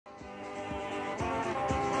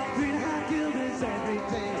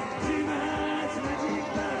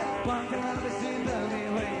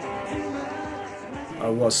I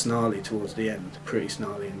was snarly towards the end, pretty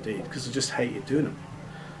snarly indeed, because I just hated doing them.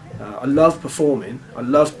 I loved performing, I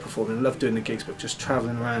loved doing the gigs, but just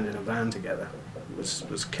travelling around in a van together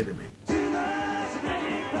was killing me.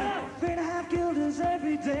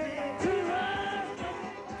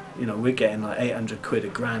 You know, we're getting like 800 quid,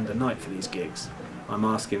 £1,000 a night for these gigs. I'm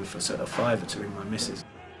asking for sort of £5 to ring my missus.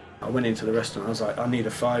 I went into the restaurant, I was like, I need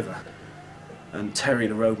a £5. And Terry,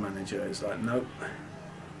 the road manager, is like, nope.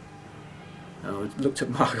 And I looked at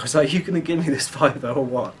Mark, I was like, you going to give me this £5 or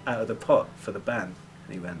what, out of the pot for the band?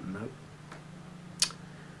 And he went, nope.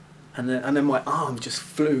 And then my arm just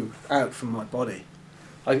flew out from my body.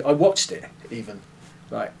 I watched it, even,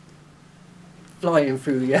 like, flying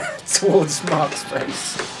through the air towards Mark's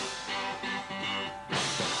face.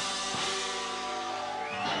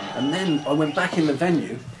 And then I went back in the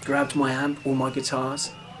venue, grabbed my amp, all my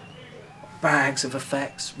guitars, bags of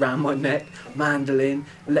effects round my neck, mandolin,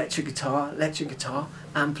 electric guitar,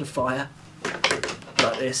 amplifier,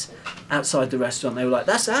 like this. Outside the restaurant they were like,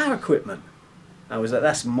 that's our equipment. I was like,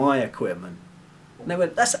 that's my equipment. And they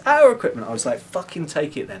went, that's our equipment. I was like, fucking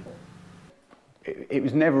take it then. It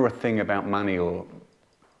was never a thing about money, or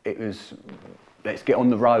it was, let's get on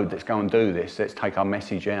the road, let's go and do this, let's take our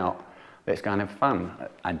message out, let's go and have fun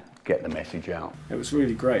and get the message out. It was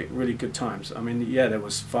really great, really good times. I mean, yeah, there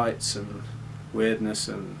was fights and weirdness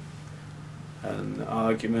and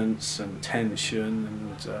arguments and tension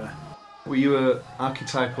and... Were you an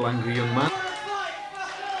archetypal angry young man?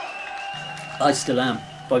 I still am,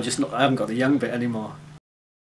 but I haven't got the young bit anymore.